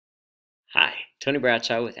Tony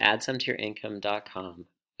Bradshaw with AddSomeToYourIncome.com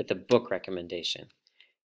with a book recommendation,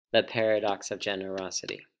 The Paradox of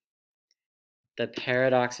Generosity. The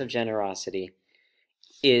Paradox of Generosity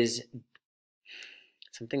is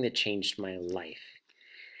something that changed my life,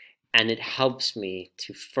 and it helps me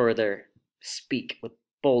to further speak with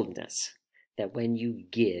boldness that when you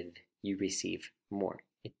give, you receive more.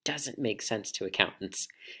 It doesn't make sense to accountants,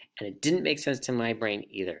 and it didn't make sense to my brain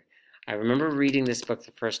either. I remember reading this book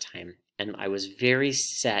the first time, and I was very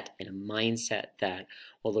set in a mindset that,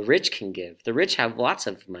 well, the rich can give. The rich have lots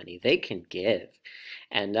of money. They can give.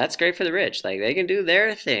 And that's great for the rich. Like, they can do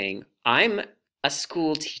their thing. I'm a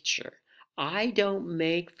school teacher. I don't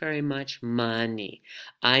make very much money.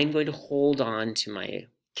 I'm going to hold on to my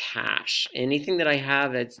cash. Anything that I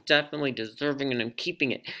have that's definitely deserving, and I'm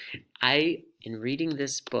keeping it. In reading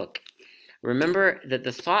this book, remember that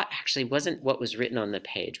the thought actually wasn't what was written on the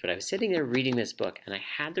page, but I was sitting there reading this book, and I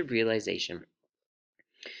had the realization,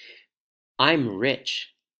 I'm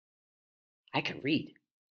rich. I can read.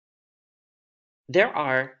 There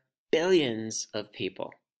are billions of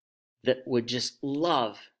people that would just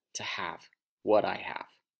love to have what I have,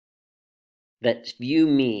 that view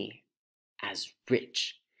me as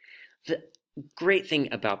rich. The great thing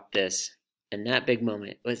about this and that big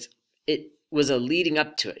moment was it was a leading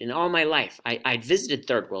up to it. In all my life, I'd visited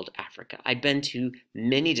third world Africa. I'd been to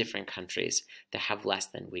many different countries that have less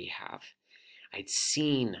than we have. I'd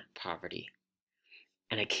seen poverty.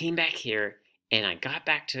 And I came back here and I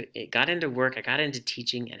got into work, I got into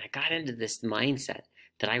teaching, and I got into this mindset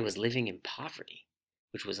that I was living in poverty,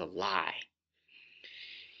 which was a lie.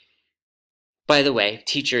 By the way,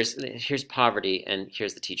 teachers, here's poverty and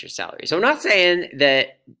here's the teacher's salary. So I'm not saying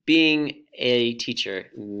that being a teacher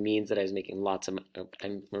means that I was making lots of,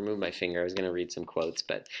 I removed my finger, I was going to read some quotes,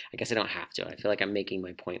 but I guess I don't have to. I feel like I'm making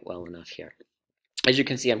my point well enough here. As you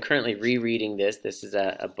can see, I'm currently rereading this. This is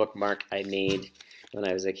a bookmark I made when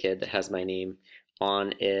I was a kid that has my name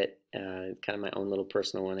on it, kind of my own little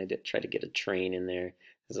personal one. I did try to get a train in there.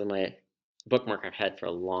 This is my bookmark I've had for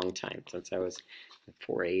a long time, since I was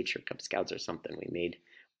 4-H or Cub Scouts or something. We made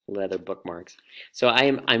leather bookmarks. So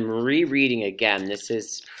I'm rereading again. This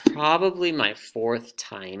is probably my 4th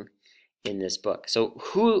time in this book. So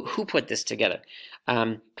who put this together?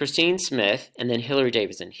 Christine Smith and then Hilary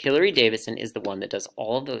Davidson. Hilary Davidson is the one that does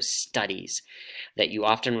all of those studies that you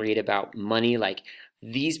often read about money, like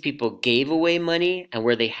these people gave away money and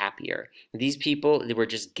were they happier? These people, they were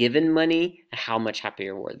just given money, how much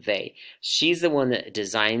happier were they? She's the one that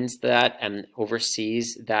designs that and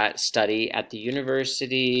oversees that study at the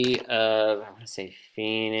University of, I want to say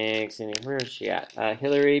Phoenix, and where is she at?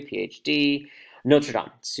 Hilary, PhD, Notre Dame.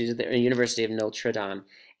 She's at the University of Notre Dame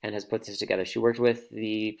and has put this together. She worked with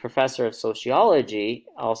the professor of sociology,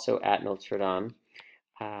 also at Notre Dame,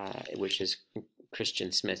 which is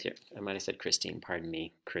Christian Smith here. I might have said Christine, pardon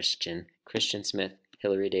me. Christian Smith,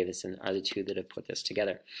 Hilary Davidson are the two that have put this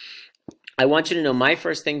together. I want you to know my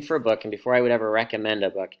first thing for a book, and before I would ever recommend a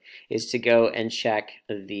book, is to go and check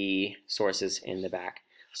the sources in the back.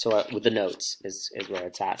 So with the notes is where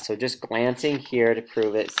it's at. So just glancing here to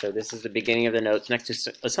prove it. So this is the beginning of the notes. Next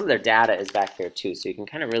to some of their data is back here too. So you can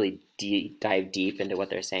kind of really dive deep into what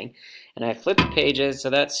they're saying. And I flipped pages, so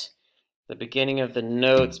that's the beginning of the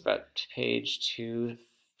notes, about page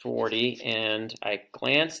 240, and I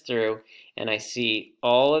glance through and I see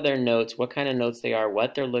all of their notes, what kind of notes they are,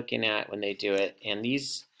 what they're looking at when they do it, and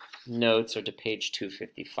these notes are to page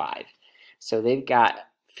 255. So they've got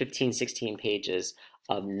 15, 16 pages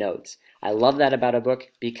of notes. I love that about a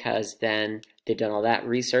book because then they've done all that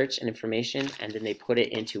research and information and then they put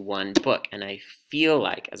it into one book, and I feel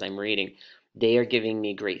like as I'm reading, they are giving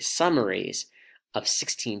me great summaries of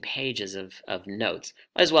 16 pages of notes,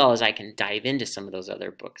 as well as I can dive into some of those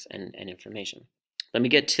other books and information. Let me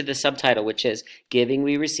get to the subtitle, which is Giving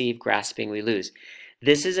We Receive, Grasping We Lose.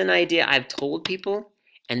 This is an idea I've told people,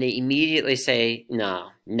 and they immediately say, no,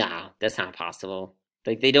 that's not possible.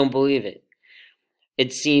 Like, they don't believe it.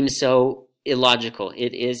 It seems so illogical.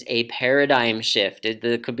 It is a paradigm shift.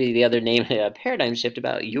 It could be the other name, a paradigm shift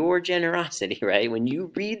about your generosity, right? When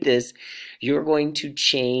you read this, you're going to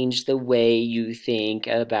change the way you think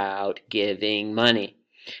about giving money.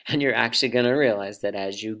 And you're actually going to realize that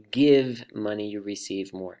as you give money, you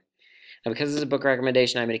receive more. Now, because this is a book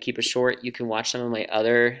recommendation, I'm going to keep it short. You can watch some of my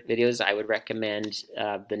other videos. I would recommend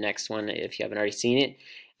the next one, if you haven't already seen it,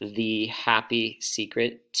 The Happy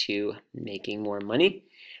Secret to Making More Money.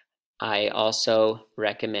 I also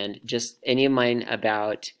recommend just any of mine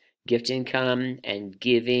about gift income and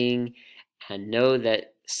giving, and know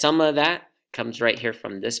that some of that comes right here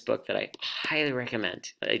from this book that I highly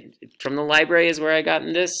recommend. From the library is where I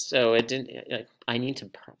gotten this, so it didn't. I need to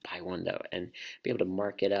buy one though and be able to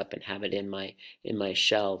mark it up and have it in my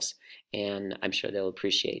shelves. And I'm sure they'll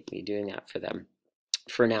appreciate me doing that for them.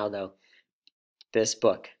 For now, though, this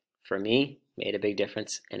book for me made a big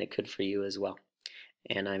difference, and it could for you as well.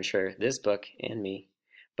 And I'm sure this book and me,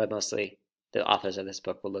 but mostly the authors of this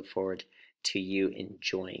book, will look forward to you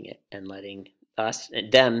enjoying it and letting us,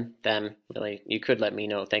 them really, you could let me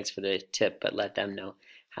know, thanks for the tip, but let them know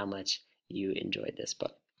how much you enjoyed this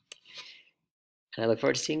book. And I look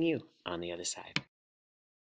forward to seeing you on the other side.